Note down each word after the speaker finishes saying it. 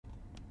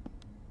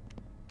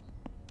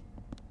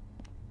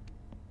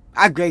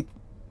Upgrade.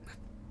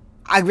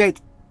 Upgrade.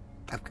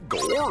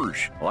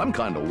 Gorge, I'm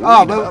kind of worried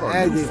Oh, about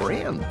our new Eddie.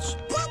 friends.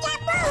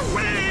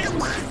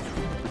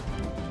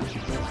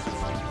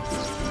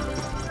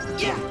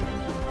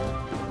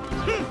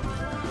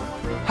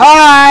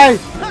 Hi!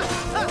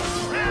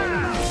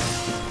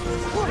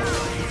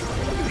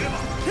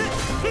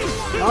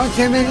 Don't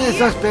intimidate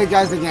those big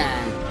guys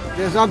again.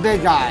 There's no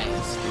big guys.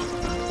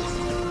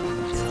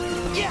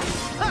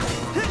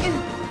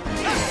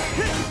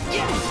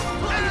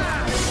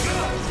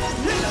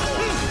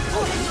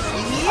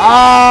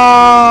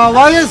 Oh,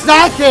 what is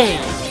that thing?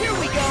 Here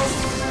we go.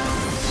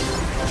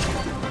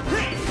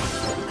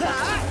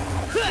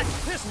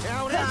 This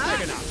town ain't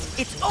big enough.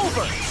 It's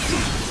over.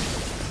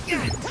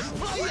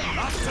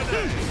 Not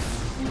today.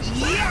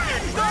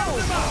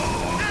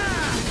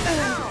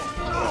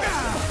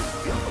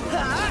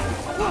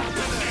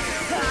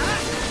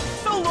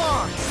 So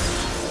long.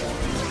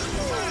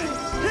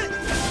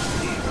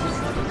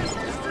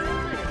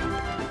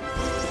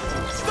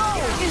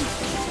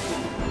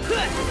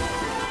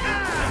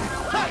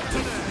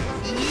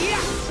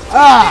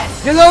 Ah,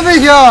 get over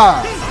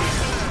here!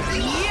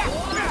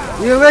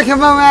 You wicked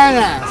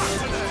bananas!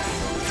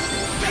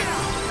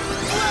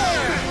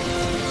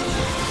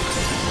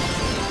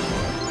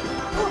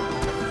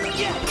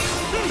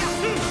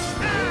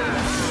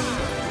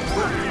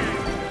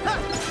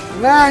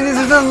 Man, this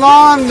is a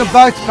long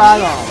boat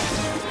battle.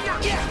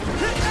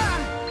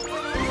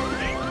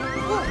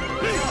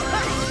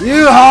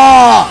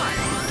 Yeehaw!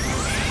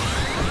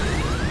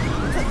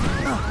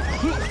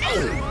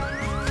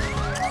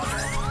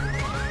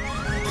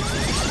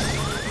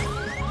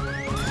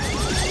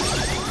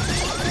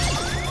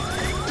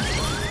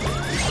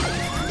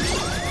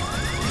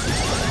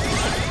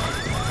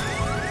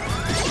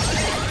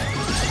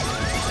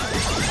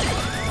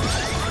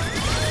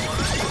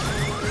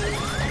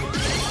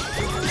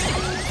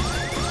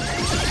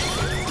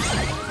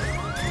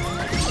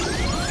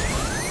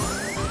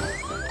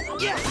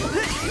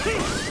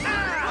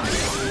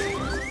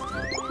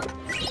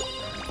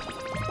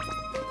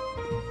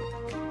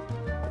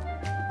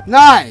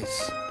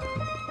 Nice!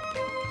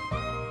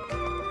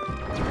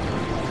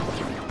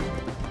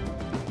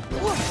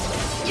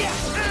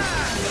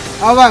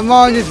 Alright,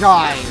 more of these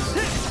guys.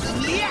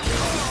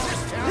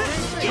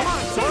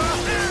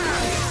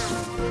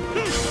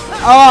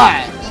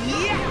 Alright.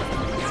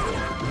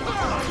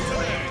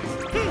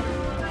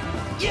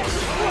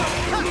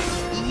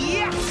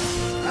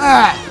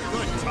 Ah.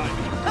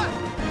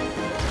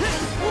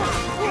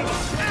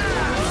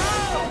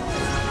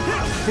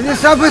 Can you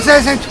stop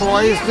possessing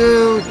toys,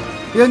 dude?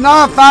 You're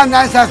not Five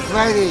Nights at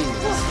Freddy's.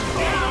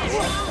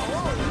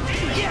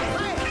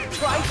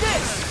 Try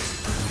this.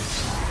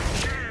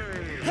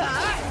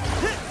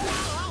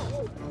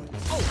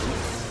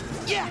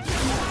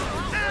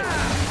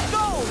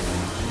 Go.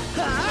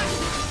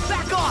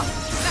 Back off.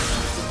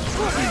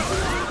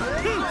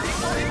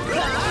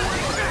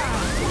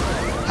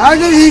 How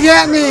did he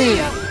get me?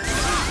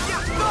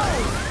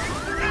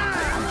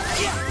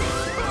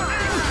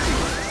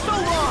 So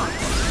long.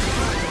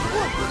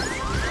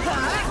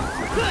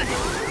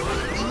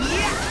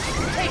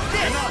 Take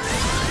this.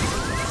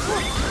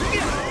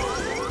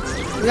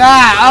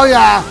 Yeah, oh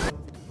yeah.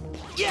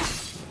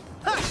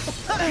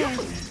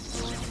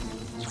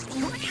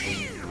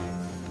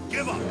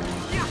 Give up.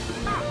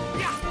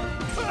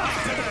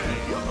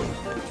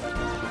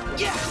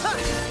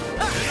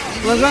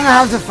 We're gonna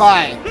have to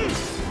fight.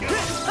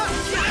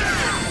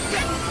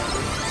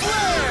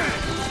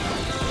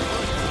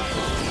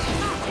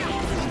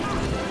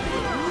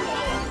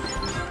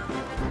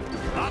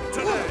 Not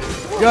today.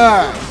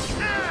 Good.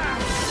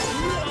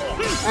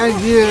 And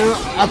you,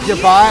 up your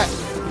butt.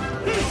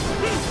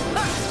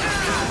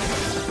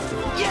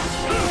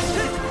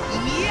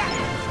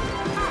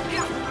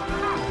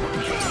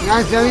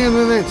 Nice doing your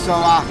movement,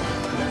 Sora.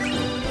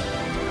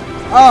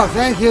 Oh,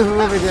 thank you for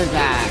whoever did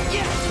that.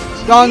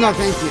 No,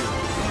 thank you.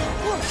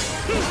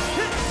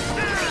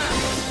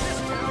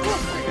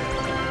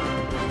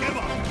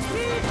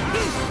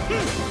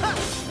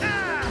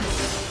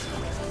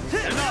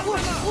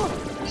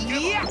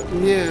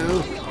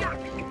 You.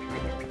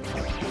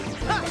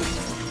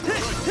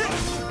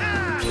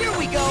 Here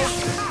we go.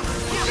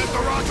 Get the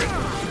rocket.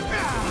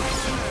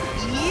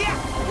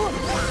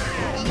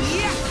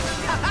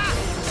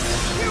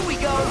 Here we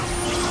go.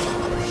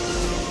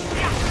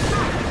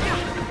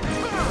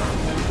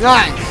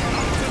 Nice.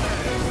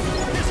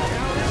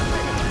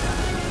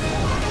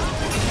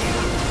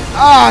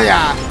 Oh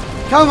yeah.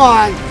 Come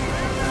on.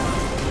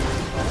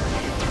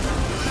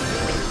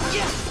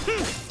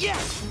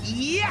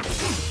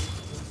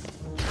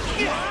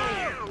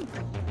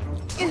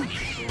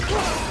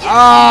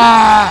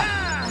 Ah,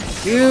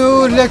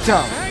 you little.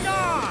 Hang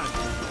on.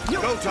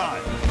 Go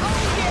time.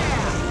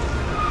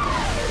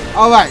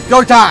 All right,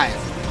 go time.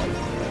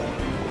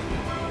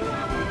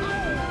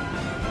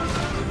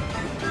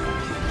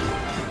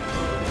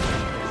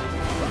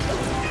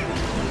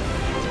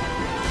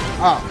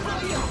 Oh.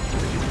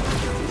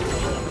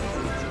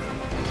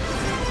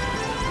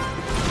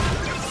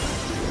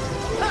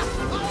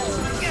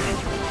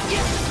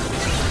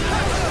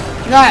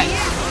 Nice.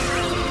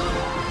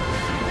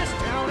 This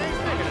town ain't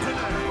big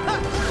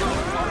enough.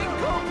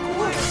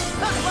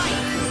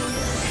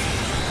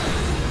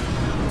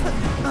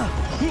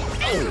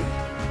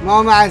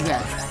 More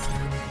magic.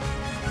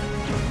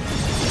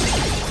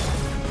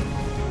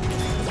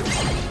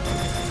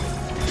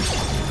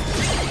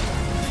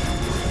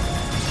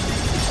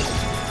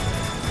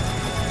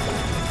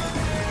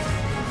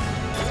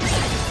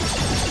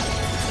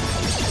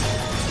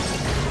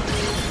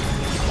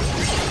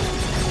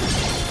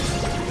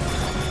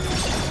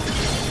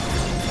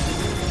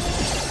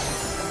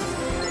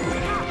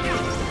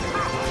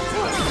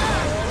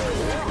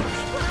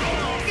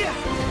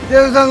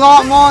 There's a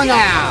lot more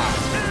now.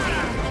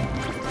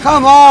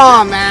 Come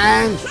on,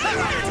 man.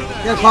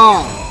 Get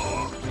home.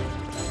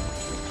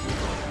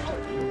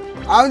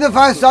 I have to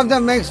find stuff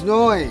that makes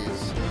noise.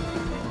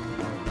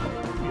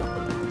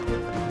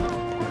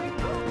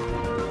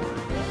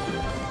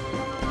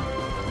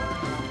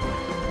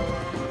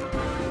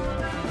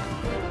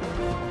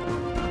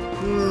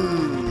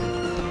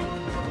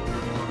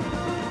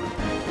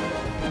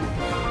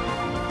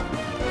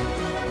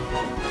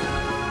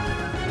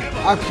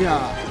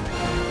 Axel.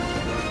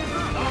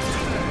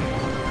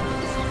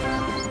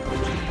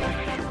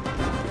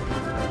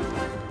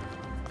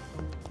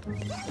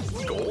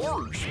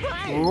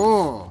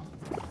 Oh.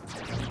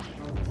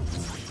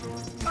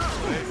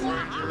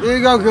 Here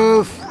you go,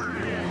 Goof.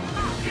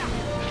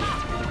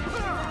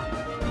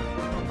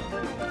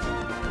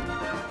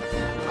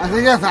 I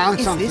think I found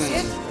something. Is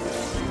this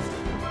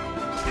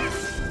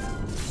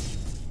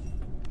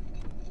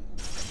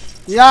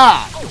it?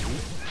 Yeah.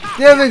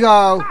 There we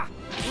go.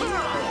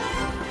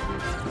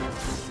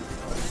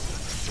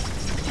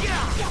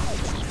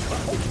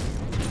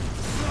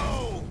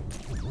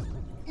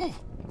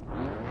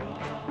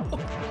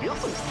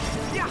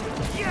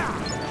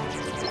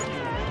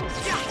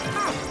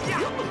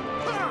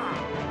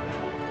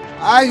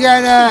 I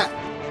get it.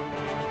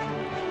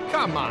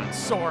 Come on,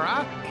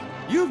 Sora.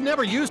 You've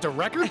never used a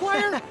record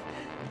player?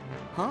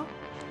 Huh?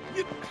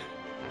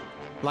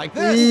 Like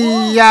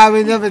this? Yeah,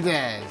 we never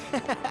did.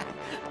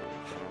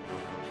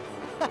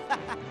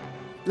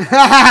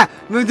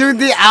 We're doing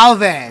the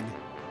Alvin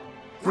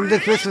from the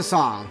Christmas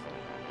song.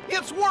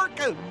 It's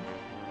working.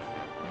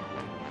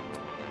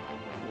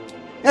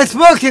 It's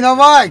working,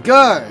 alright,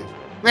 good.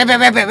 Rabbit,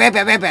 rabbit,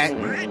 rabbit,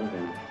 rabbit.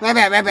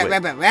 Rabbit, rabbit,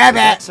 rabbit, Did rabbit.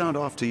 that sound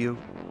off to you?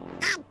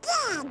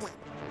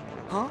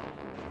 Huh?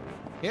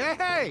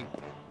 Hey!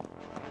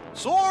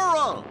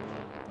 Sora!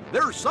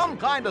 There's some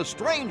kind of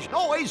strange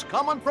noise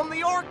coming from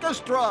the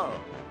orchestra.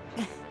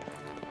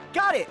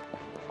 Got it.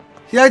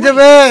 Yeah,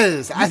 there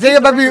is. I think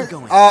it might be where we're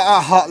going. a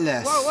hot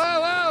list.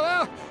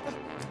 Whoa!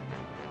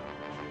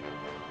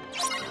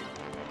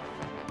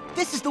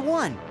 This is the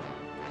one.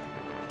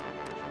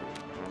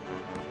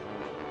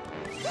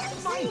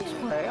 Thanks,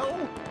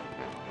 pal.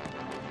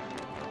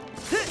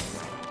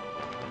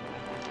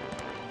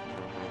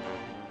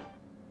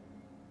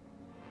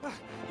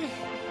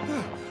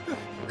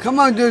 Come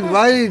on, dude.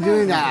 Why are you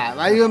doing that?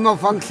 Why are you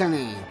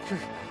malfunctioning?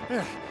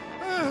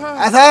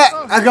 I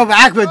thought I'd go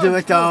back and do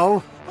it,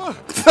 though.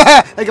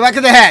 I go back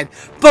in the head.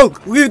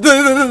 Poke.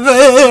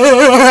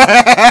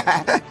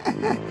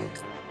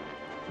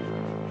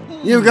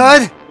 You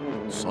good?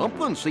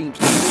 Something seems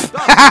to be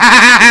stuck.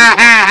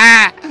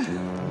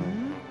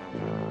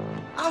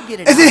 I'll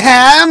get it. Is it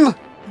ham?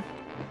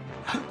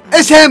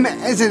 It's him,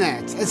 isn't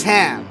it? It's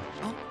ham.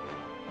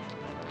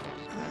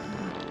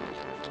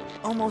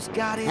 Almost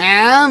got it.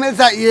 Ham, is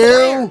that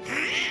you?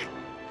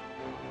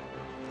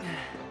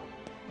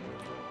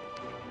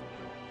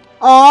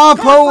 Oh,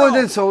 poor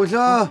wooden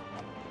soldier.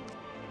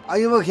 Are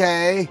you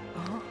okay?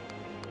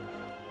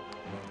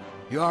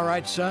 You all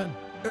right, son?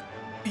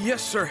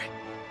 Yes, sir.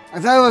 I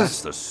thought it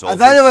That's was. the I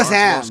thought it was soldier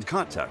ham. lost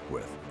contact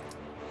with.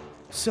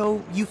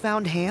 So you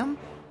found Ham?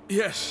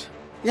 Yes.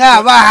 Yeah,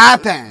 what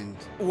happened?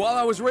 While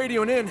I was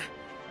radioing in,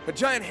 a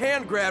giant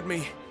hand grabbed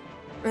me,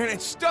 and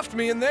it stuffed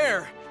me in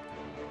there.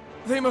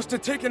 They must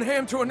have taken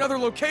Ham to another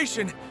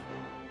location.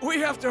 We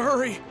have to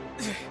hurry.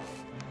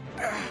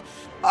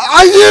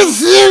 Are you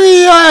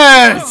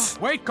serious?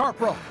 Wait,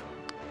 Corporal.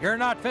 You're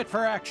not fit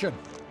for action.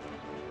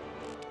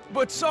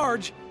 But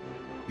Sarge,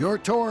 Your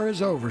tour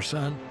is over,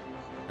 son.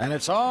 And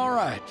it's all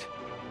right.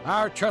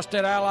 Our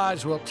trusted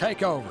allies will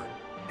take over.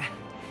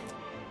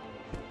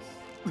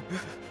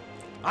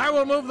 I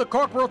will move the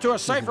Corporal to a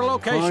safer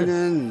location.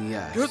 Pardon,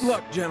 yes. good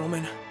luck,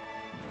 gentlemen.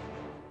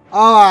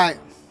 All right.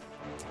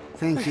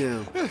 Thank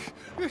you.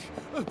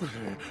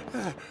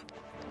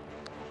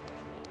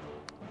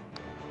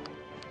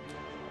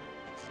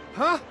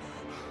 Huh?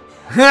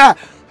 Yeah,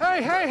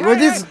 Hey, we're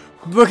just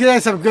looking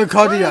at some good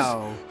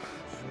cardio.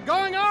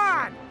 Going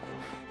on!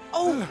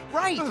 Oh,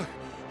 right.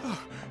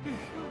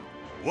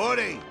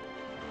 Woody,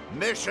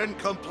 mission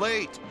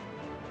complete.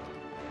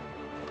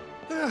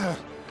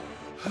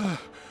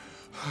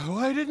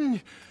 Why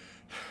didn't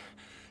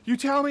you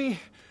tell me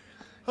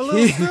a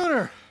little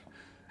sooner?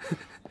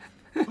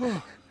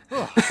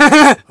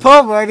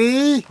 Poor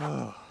buddy.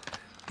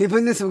 He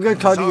put in some good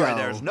cardio. Sorry,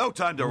 there's no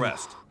time to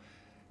rest.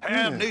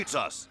 Ham needs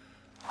us.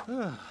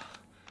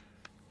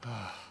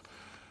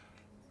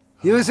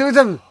 You were doing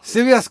some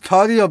serious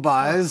cardio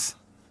bars.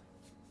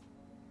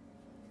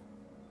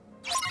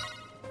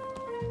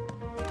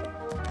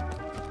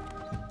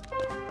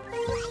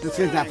 Let's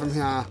get that from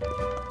here.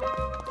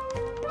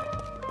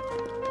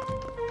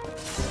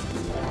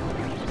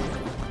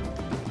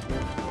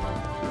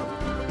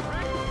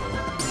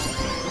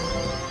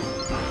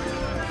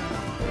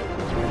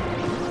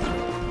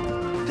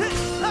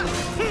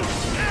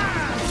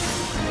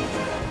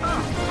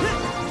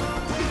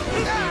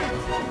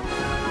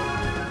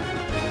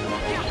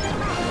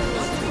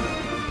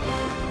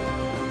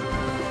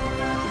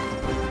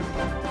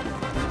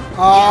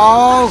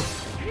 Oh!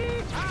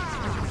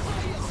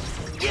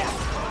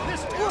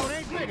 This town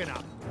ain't big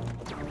enough.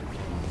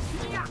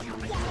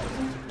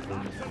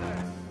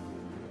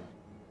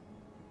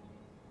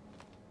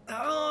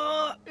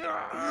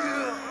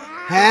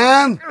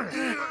 Ham?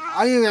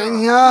 Are you in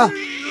here?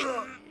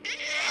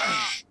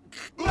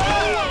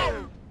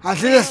 I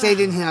should have stayed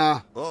in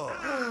here.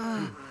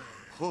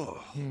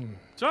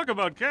 Talk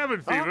about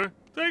cabin fever.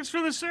 Thanks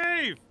for the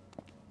save.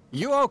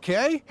 You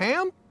okay,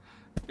 Ham?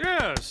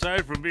 Yeah,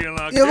 aside from being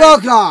locked You're in,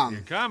 welcome.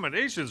 the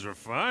accommodations are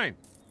fine.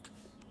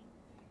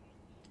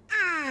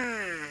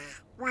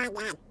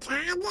 What a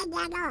tiny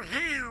little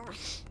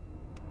house.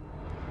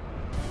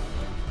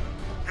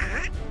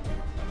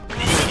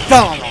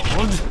 Donald!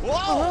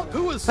 Whoa!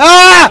 Who is...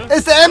 Ah!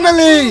 It's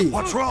Emily!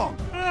 What's wrong?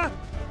 Ah,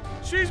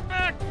 she's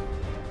back.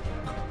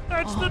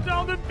 That's the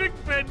doll that Big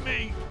fed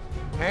me.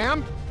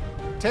 Ham,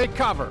 take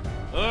cover.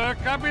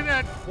 Copy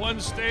that. One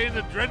stay in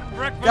the dread and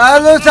breakfast.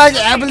 That looks like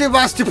Emily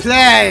wants to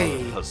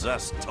play.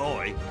 Possessed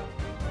toy.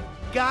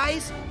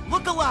 Guys,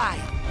 look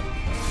alive.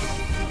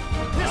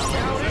 This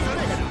town ain't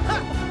big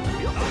enough.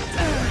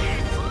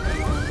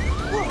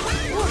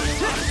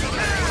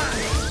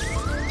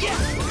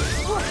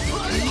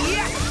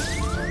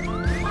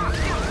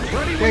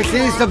 Okay,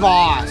 she's the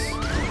boss.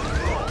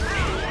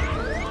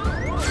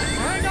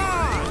 Hang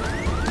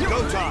on.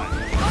 Go time.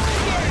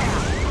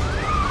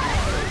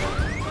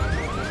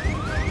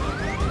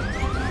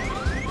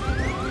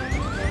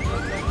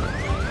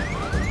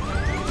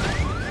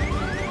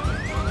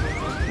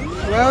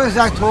 Where is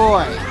that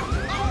toy?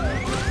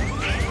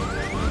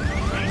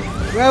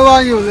 Where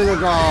are you, little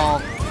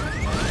girl?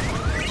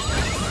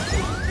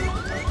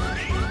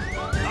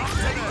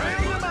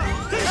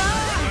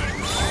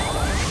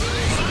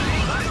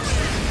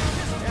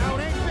 Town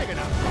ain't big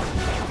enough.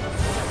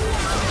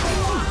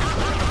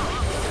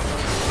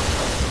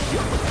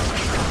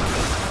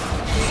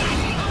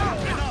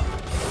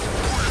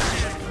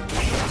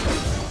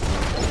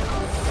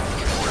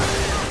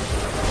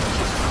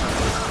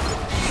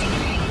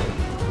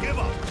 Give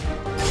up.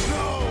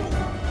 No!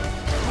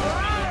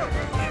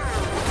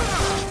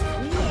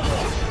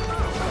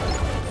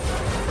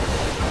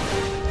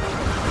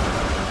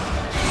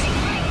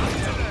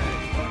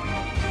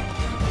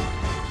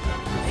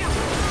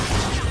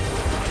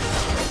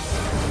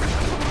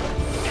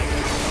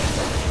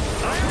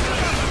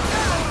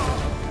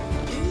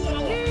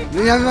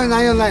 You have an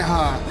eye like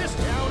her. This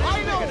town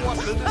ain't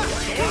big enough.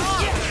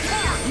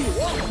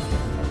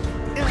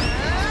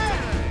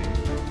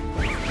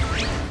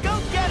 Go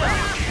get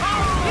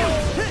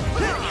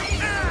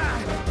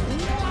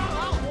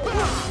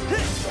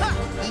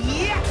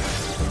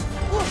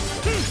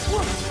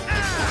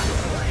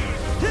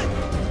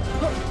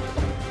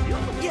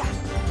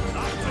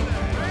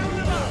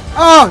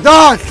Oh,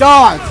 dodge,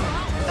 dodge!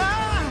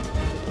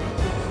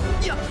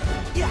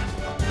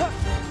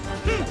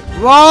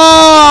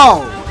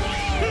 Whoa!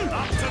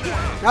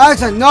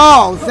 That's a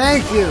no,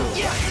 thank you.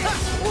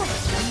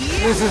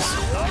 This is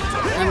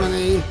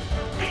Emily.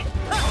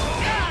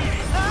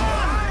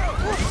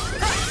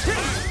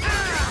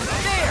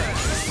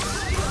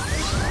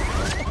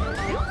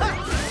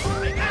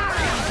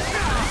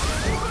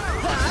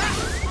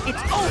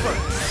 It's over.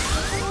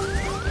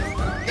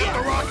 Get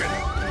the rocket!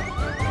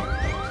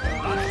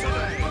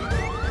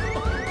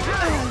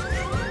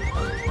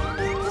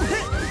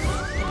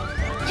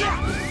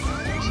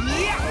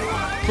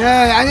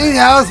 Okay, I need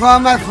help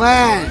from my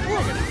friend.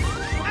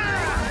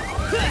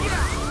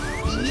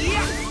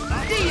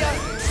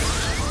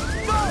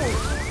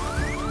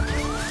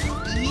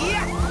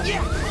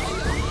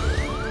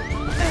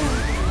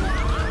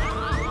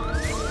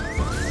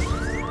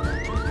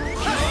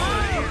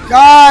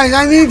 Guys,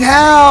 I need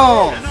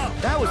help.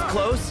 That was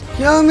close.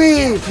 Kill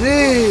me,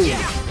 please.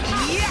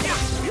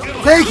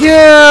 Thank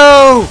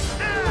you.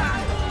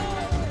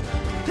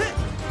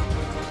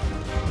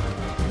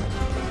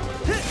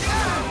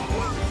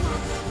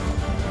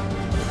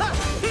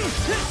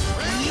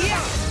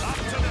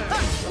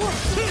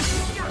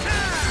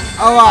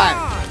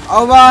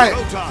 All right.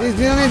 She's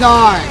nearly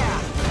done.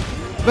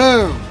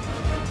 Boom.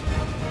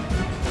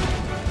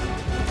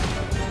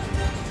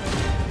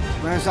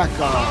 Where's that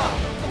girl?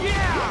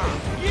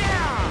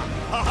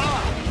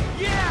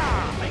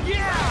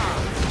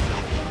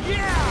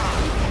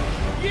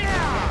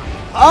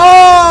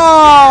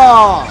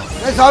 Oh!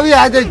 That's all we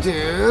had to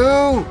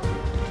do.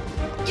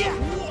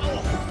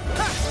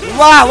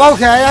 Wow,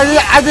 okay,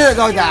 I didn't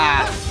know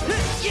that.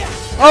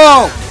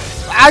 Oh,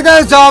 I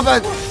done saw,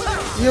 but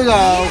you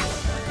know,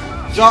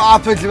 saw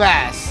up her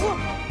dress,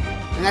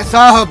 and I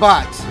saw her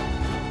butt.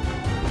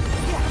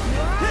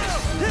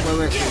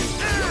 Where is she?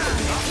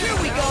 Here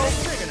we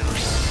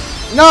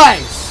go.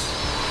 Nice.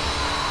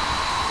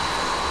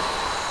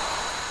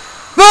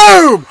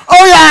 Boom!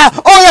 Oh yeah!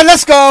 Oh yeah!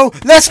 Let's go!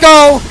 Let's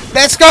go!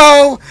 Let's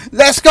go!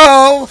 Let's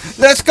go!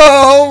 Let's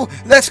go!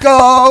 Let's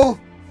go!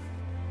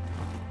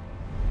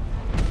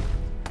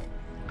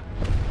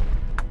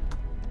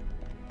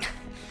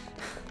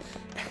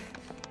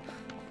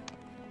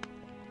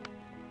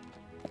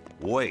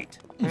 Wait.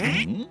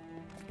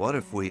 What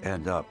if we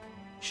end up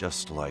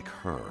just like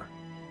her?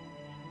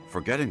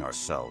 Forgetting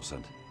ourselves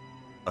and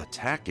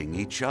attacking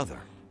each other?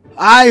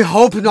 I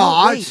hope No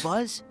not. way,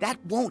 Buzz. That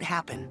won't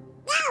happen.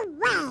 No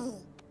way.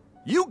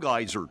 You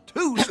guys are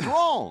too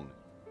strong.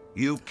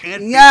 You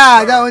can't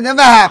Yeah, be that sure. would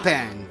never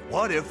happen.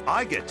 What if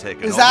I get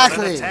taken Exactly.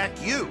 over and attack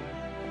you?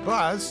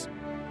 Buzz,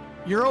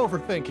 you're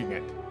overthinking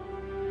it.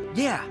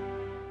 Yeah.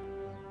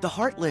 The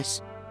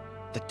Heartless,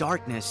 the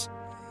darkness,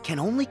 can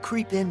only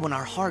creep in when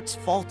our hearts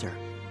falter.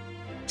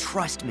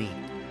 Trust me,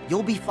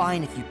 you'll be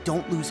fine if you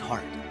don't lose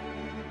heart.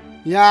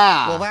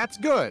 Yeah. Well, that's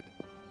good.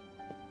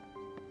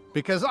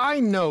 Because I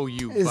know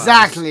you, Buzz.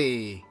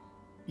 Exactly.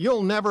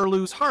 You'll never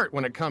lose heart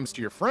when it comes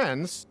to your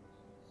friends.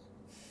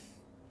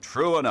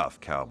 True enough,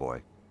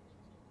 cowboy.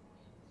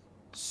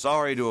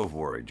 Sorry to have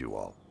worried you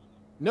all.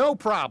 No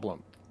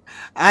problem.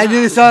 I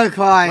didn't start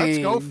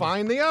crying. Let's go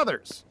find the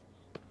others.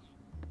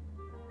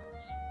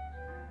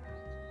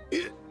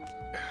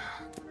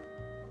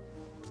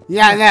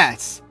 Yeah,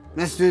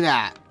 let's do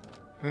that.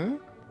 Huh?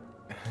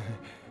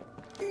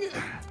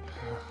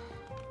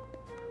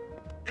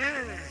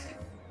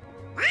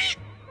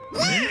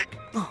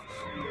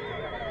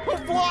 A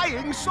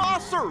flying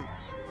saucer!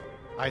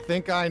 I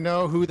think I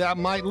know who that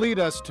might lead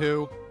us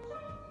to.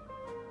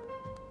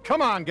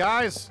 Come on,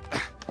 guys.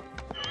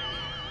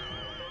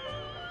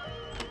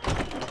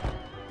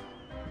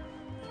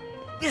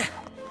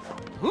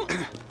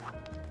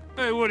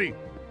 Hey, Woody.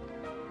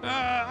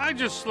 I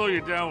just slow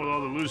you down with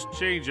all the loose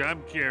change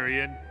I'm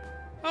carrying.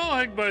 I'll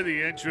hang by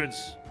the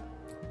entrance.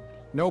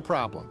 No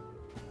problem.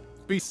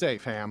 Be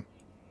safe, Ham.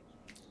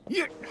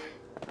 Yeah.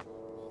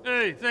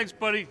 Hey, thanks,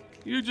 buddy.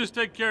 You just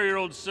take care of your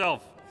old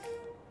self.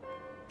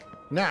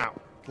 Now,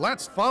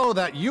 let's follow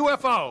that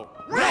UFO.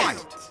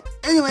 Right.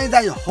 Anyways,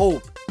 I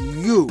hope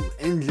you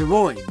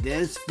enjoyed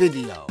this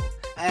video.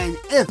 And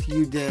if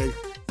you did,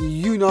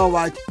 you know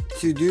what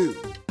to do.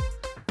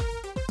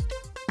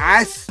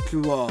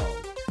 Astro,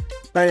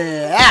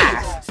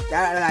 blast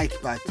that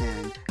like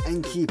button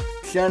and keep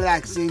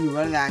chillaxing,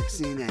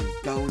 relaxing, and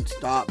don't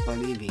stop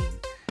believing.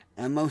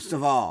 And most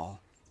of all,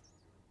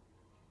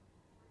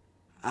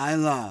 I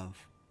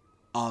love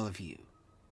all of you.